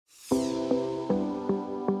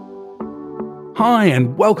Hi,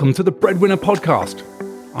 and welcome to the Breadwinner Podcast.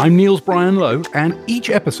 I'm Niels Brian Lowe, and each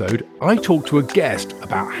episode I talk to a guest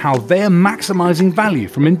about how they're maximizing value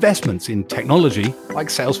from investments in technology like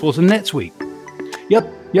Salesforce and NetSuite.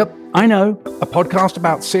 Yep, I know, a podcast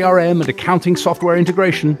about CRM and accounting software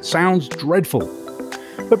integration sounds dreadful.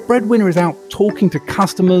 But Breadwinner is out talking to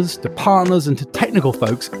customers, to partners, and to technical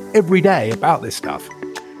folks every day about this stuff.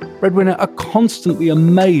 Breadwinner are constantly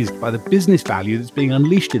amazed by the business value that's being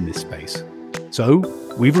unleashed in this space. So,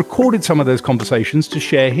 we've recorded some of those conversations to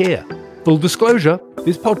share here. Full disclosure,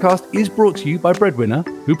 this podcast is brought to you by Breadwinner,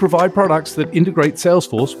 who provide products that integrate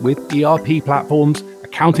Salesforce with ERP platforms,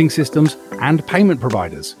 accounting systems, and payment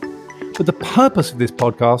providers. But the purpose of this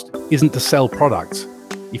podcast isn't to sell products.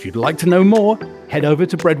 If you'd like to know more, head over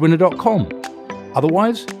to breadwinner.com.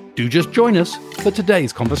 Otherwise, do just join us for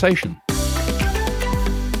today's conversation.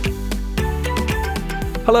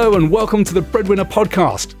 Hello and welcome to the Breadwinner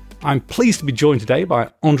Podcast. I'm pleased to be joined today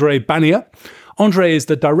by Andrei Banea. Andrei is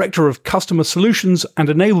the Director of Customer Solutions and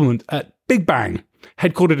Enablement at Big Bang,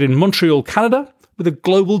 headquartered in Montreal, Canada, with a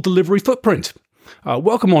global delivery footprint.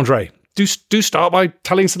 Welcome, Andrei. Do start by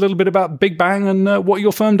telling us a little bit about Big Bang and what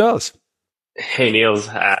your firm does. Hey, Niels.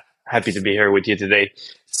 Happy to be here with you today.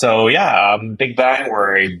 So Big Bang,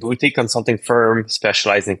 we're a boutique consulting firm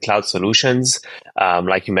specialized in cloud solutions.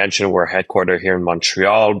 Like you mentioned, we're headquartered here in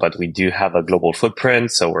Montreal, but we do have a global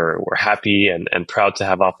footprint. So we're happy and proud to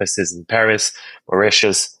have offices in Paris,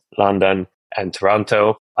 Mauritius, London, and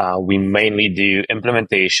Toronto. We mainly do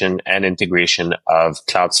implementation and integration of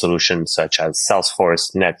cloud solutions such as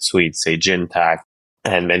Salesforce, NetSuite, Sage Intacct,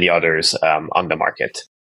 and many others on the market.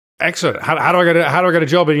 Excellent. How do I get a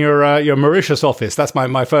job in your Mauritius office? That's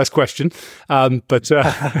my first question. But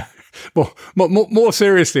more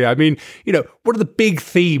seriously, I mean, what are the big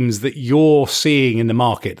themes that you're seeing in the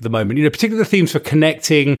market at the moment? Particularly the themes for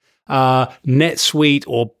connecting NetSuite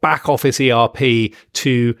or back office ERP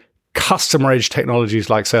to customer edge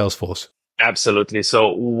technologies like Salesforce. Absolutely.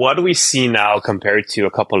 So what we see now compared to a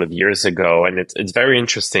couple of years ago, and it's very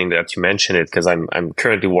interesting that you mentioned it because I'm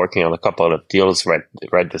currently working on a couple of deals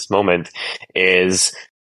right this moment, is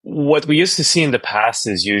what we used to see in the past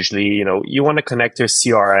is usually, you want to connect your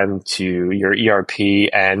CRM to your ERP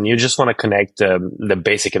and you just want to connect the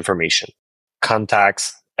basic information,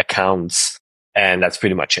 contacts, accounts, and that's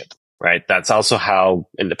pretty much it, right? That's also how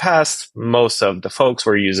in the past, most of the folks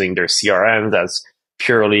were using their CRM as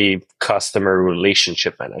purely customer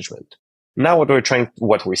relationship management. Now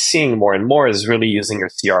what we're seeing more and more is really using your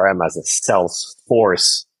CRM as a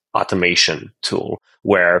Salesforce automation tool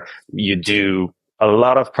where you do a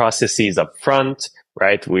lot of processes up front,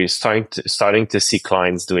 right? We're starting to see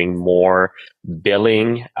clients doing more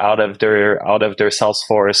billing out of their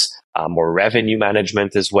Salesforce, more revenue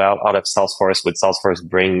management as well out of Salesforce, with Salesforce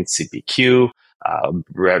bringing CPQ,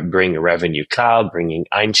 bring Revenue Cloud, bringing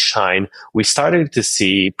Einstein. We started to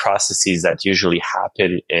see processes that usually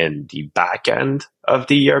happen in the back end of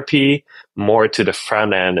the ERP, more to the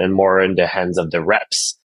front end and more in the hands of the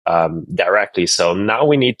reps directly. So now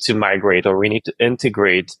we need to migrate, or we need to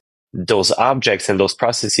integrate those objects and those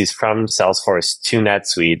processes from Salesforce to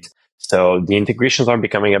NetSuite. So the integrations are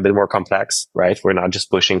becoming a bit more complex, right? We're not just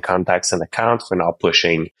pushing contacts and accounts. We're not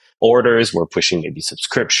pushing orders. We're pushing maybe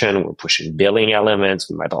subscription. We're pushing billing elements.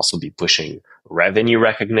 We might also be pushing revenue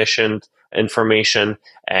recognition information.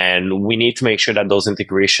 And we need to make sure that those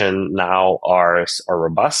integration now are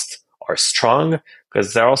robust, are strong,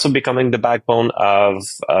 because they're also becoming the backbone of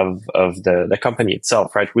the company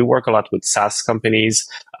itself, right? We work a lot with SaaS companies.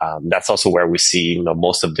 That's also where we see,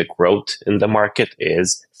 most of the growth in the market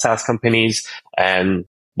is SaaS companies. And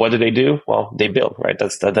what do? Well, they bill, right?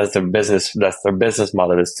 That's their business. That's their business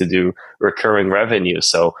model, is to do recurring revenue.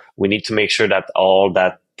 So we need to make sure that all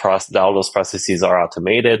those processes are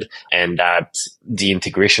automated and that the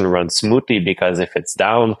integration runs smoothly, because if it's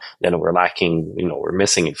down, then we're lacking, we're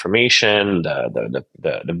missing information,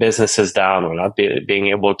 the business is down, we're not being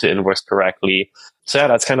able to invoice correctly. So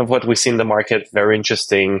that's kind of what we see in the market. Very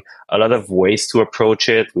interesting. A lot of ways to approach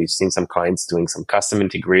it. We've seen some clients doing some custom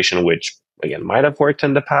integration, which again might have worked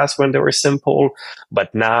in the past when they were simple,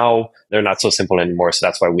 but now they're not so simple anymore. So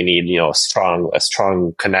that's why we need, a strong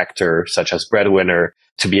connector such as Breadwinner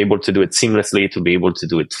to be able to do it seamlessly, to be able to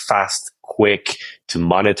do it fast, quick, to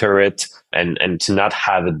monitor it, and to not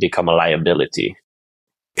have it become a liability.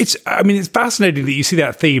 It's fascinating that you see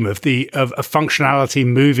that theme of functionality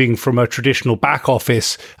moving from a traditional back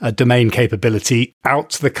office domain capability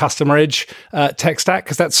out to the customer edge tech stack,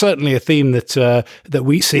 because that's certainly a theme that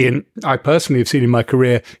we see, and I personally have seen in my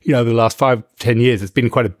career. The last 5-10 years, it's been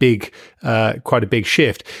quite a big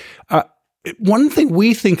shift. One thing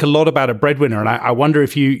we think a lot about at Breadwinner, and I wonder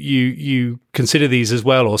if you consider these as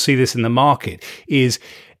well or see this in the market, is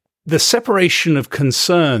the separation of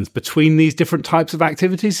concerns between these different types of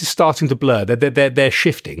activities is starting to blur. They're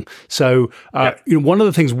shifting. So, one of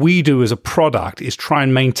the things we do as a product is try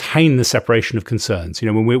and maintain the separation of concerns.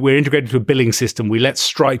 When we're integrated to a billing system, we let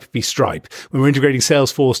Stripe be Stripe. When we're integrating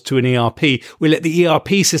Salesforce to an ERP, we let the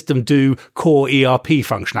ERP system do core ERP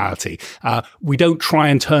functionality. We don't try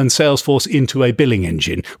and turn Salesforce into a billing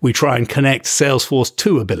engine. We try and connect Salesforce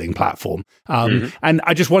to a billing platform. And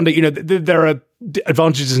I just wonder, there are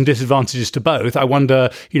advantages and disadvantages to both. I wonder,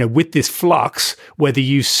 with this flux, whether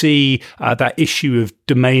you see that issue of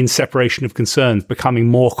domain separation of concerns becoming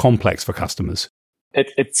more complex for customers.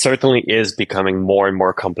 It certainly is becoming more and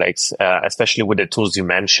more complex, especially with the tools you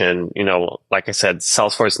mentioned. Like I said,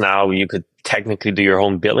 Salesforce now, you could technically do your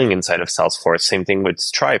own billing inside of Salesforce. Same thing with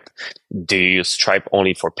Stripe. Do you use Stripe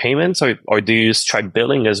only for payments or do you use Stripe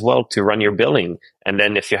billing as well to run your billing? And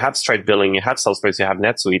then if you have Stripe billing, you have Salesforce, you have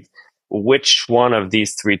NetSuite, which one of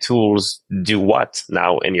these three tools do what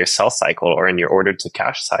now in your sales cycle or in your order to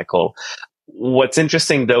cash cycle? What's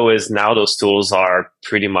interesting though is now those tools are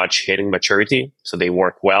pretty much hitting maturity. So they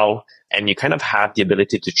work well and you kind of have the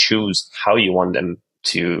ability to choose how you want them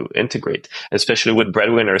to integrate, especially with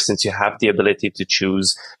Breadwinner, since you have the ability to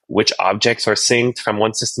choose which objects are synced from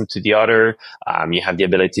one system to the other. You have the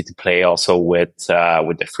ability to play also with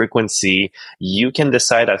the frequency. You can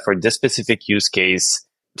decide that for this specific use case,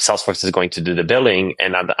 Salesforce is going to do the billing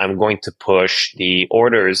and I'm going to push the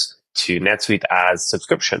orders to NetSuite as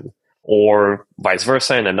subscription, or vice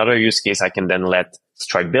versa. In another use case, I can then let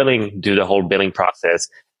Stripe billing do the whole billing process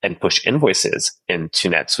and push invoices into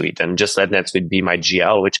NetSuite and just let NetSuite be my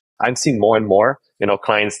GL, which I'm seeing more and more,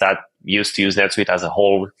 clients that used to use NetSuite as a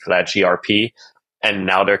whole fledged ERP. And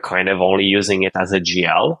now they're kind of only using it as a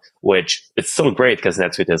GL, which it's still great because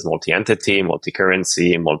NetSuite is multi-entity,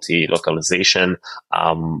 multi-currency, multi-localization.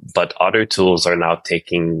 But other tools are now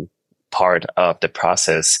taking part of the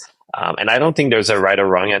process. And I don't think there's a right or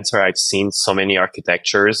wrong answer. I've seen so many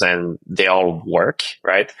architectures and they all work,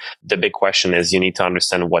 right? The big question is you need to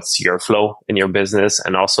understand what's your flow in your business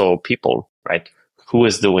and also people, right? Who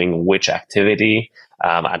is doing which activity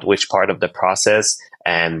at which part of the process,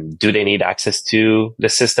 and do they need access to the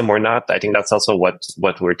system or not? I think that's also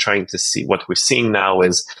what we're trying to see. What we're seeing now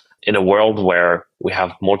is in a world where we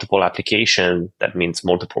have multiple applications, that means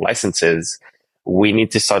multiple licenses. We need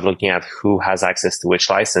to start looking at who has access to which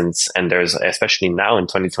license. And there's, especially now in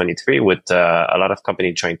 2023, with a lot of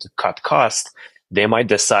companies trying to cut cost, they might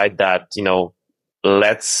decide that,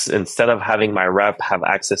 let's, instead of having my rep have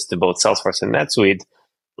access to both Salesforce and NetSuite,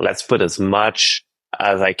 let's put as much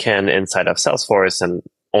as I can inside of Salesforce and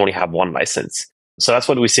only have one license. So that's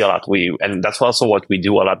what we see a lot. And that's also what we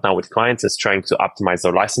do a lot now with clients, is trying to optimize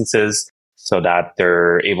their licenses so that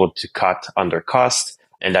they're able to cut under cost.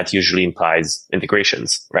 And that usually implies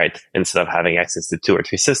integrations, right? Instead of having access to 2 or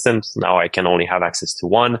 3 systems, now I can only have access to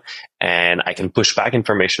one, and I can push back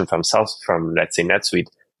information from let's say NetSuite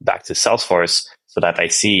back to Salesforce so that I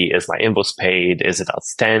see, is my invoice paid? Is it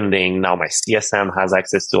outstanding? Now my CSM has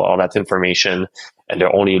access to all that information and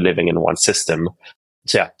they're only living in one system.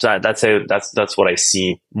 So yeah, that's what I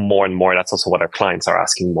see more and more. That's also what our clients are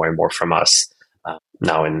asking more and more from us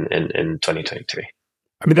now in 2023.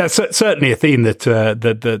 I mean, that's certainly a theme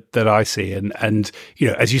that I see, and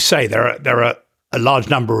as you say, there are a large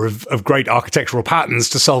number of great architectural patterns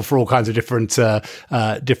to solve for all kinds of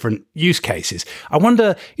different use cases. I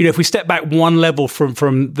wonder, if we step back one level from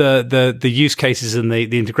the use cases and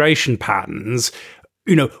the integration patterns,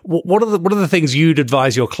 what are the things you'd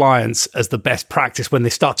advise your clients as the best practice when they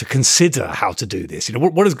start to consider how to do this?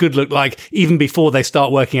 What does good look like even before they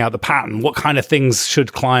start working out the pattern? What kind of things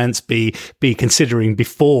should clients be considering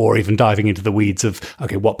before even diving into the weeds of,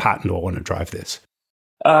 okay, what pattern do I want to drive this?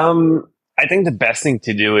 I think the best thing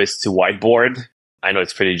to do is to whiteboard. I know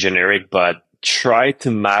it's pretty generic, but try to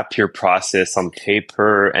map your process on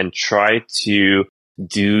paper and try to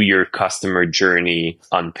do your customer journey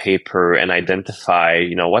on paper and identify,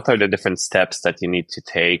 what are the different steps that you need to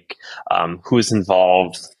take, who's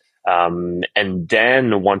involved. And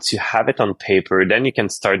then once you have it on paper, then you can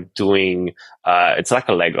start doing, it's like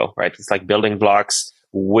a Lego, right? It's like building blocks,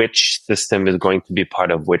 which system is going to be part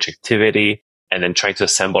of which activity, and then trying to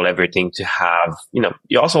assemble everything to have,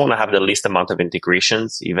 you also want to have the least amount of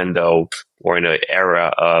integrations, even though we're in an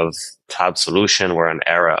era of cloud solution, we're in an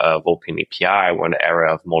era of open API, we're in an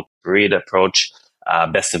era of multi-breed approach,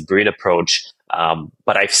 best of breed approach.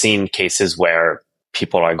 But I've seen cases where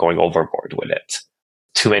people are going overboard with it.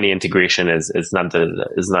 too many integration is not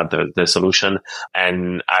the solution.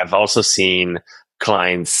 And I've also seen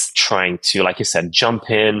clients trying to, like you said, jump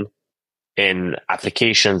in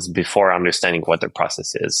applications before understanding what their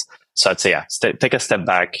process is. So I'd say, take a step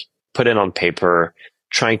back, put it on paper,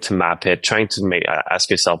 trying to map it, trying to ask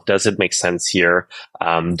yourself, does it make sense here?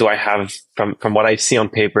 Do I have, from what I see on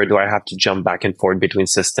paper, do I have to jump back and forth between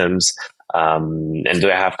systems? And do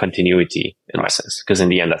I have continuity in my process? Because in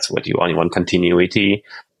the end, that's what you want. You want continuity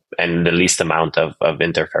and the least amount of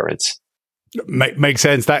interference. Makes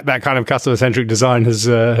sense. That kind of customer centric design has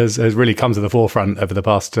really come to the forefront over the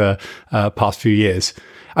past few years.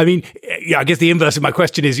 I mean, yeah, I guess the inverse of my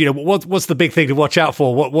question is, what's the big thing to watch out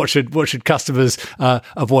for? What should customers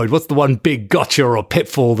avoid? What's the one big gotcha or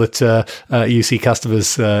pitfall that you see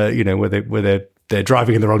customers, where they're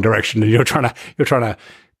driving in the wrong direction and you're trying to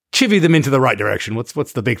chivvy them into the right direction? What's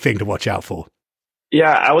the big thing to watch out for?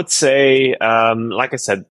 Yeah, I would say, like I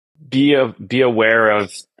said, be aware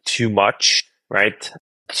of too much, right?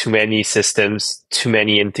 Too many systems, too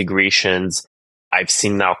many integrations. I've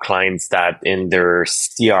seen now clients that in their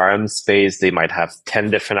CRM space, they might have 10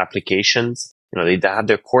 different applications. They have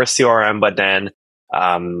their core CRM, but then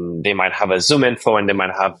they might have a Zoom info and they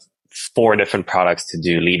might have 4 different products to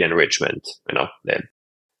do lead enrichment. Then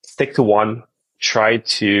stick to one, try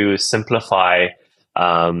to simplify,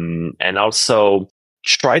 and also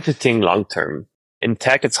try to think long term. In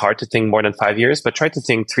tech, it's hard to think more than 5 years, but try to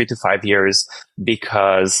think 3 to 5 years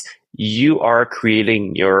because you are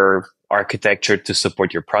creating your architecture to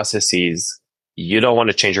support your processes. You don't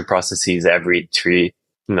want to change your processes every 3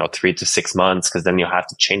 to 6 months because then you have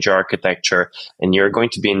to change your architecture and you're going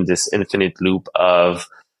to be in this infinite loop of,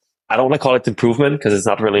 I don't want to call it improvement because it's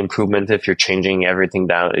not really improvement if you're changing everything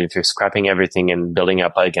down, if you're scrapping everything and building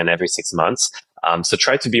up again every 6 months. So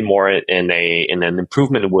try to be more in an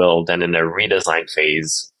improvement will than in a redesign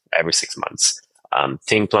phase every 6 months.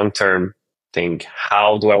 Think long term. Think,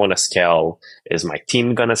 how do I want to scale? Is my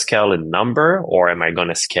team going to scale in number, or am I going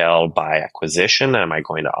to scale by acquisition? Am I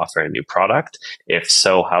going to offer a new product? If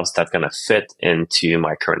so, how's that going to fit into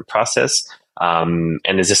my current process? And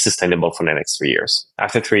is this sustainable for the next 3 years?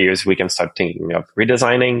 After 3 years, we can start thinking of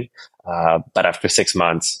redesigning. But after 6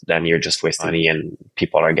 months, then you're just wasting money and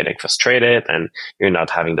people are getting frustrated and you're not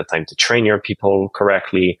having the time to train your people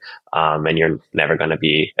correctly. And you're never going to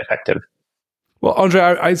be effective. Well, Andrei,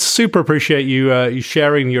 I super appreciate you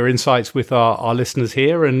sharing your insights with our listeners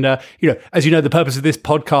here. And, as you know, the purpose of this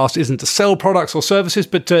podcast isn't to sell products or services,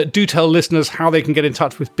 but do tell listeners how they can get in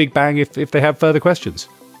touch with Big Bang if they have further questions.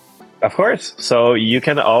 Of course. So you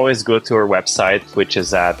can always go to our website, which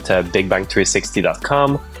is at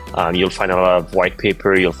bigbang360.com. You'll find a lot of white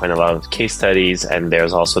paper, you'll find a lot of case studies, and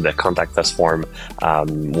there's also the contact us form,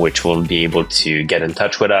 which will be able to get in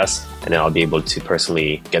touch with us, and then I'll be able to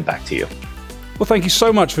personally get back to you. Well, thank you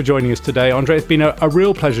so much for joining us today, Andrei. It's been a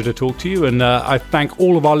real pleasure to talk to you, and I thank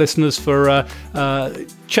all of our listeners for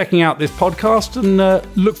checking out this podcast, and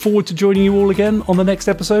look forward to joining you all again on the next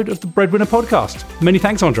episode of the Breadwinner Podcast. Many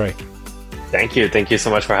thanks, Andrei. Thank you. Thank you so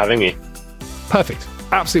much for having me. Perfect.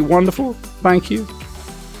 Absolutely wonderful. Thank you.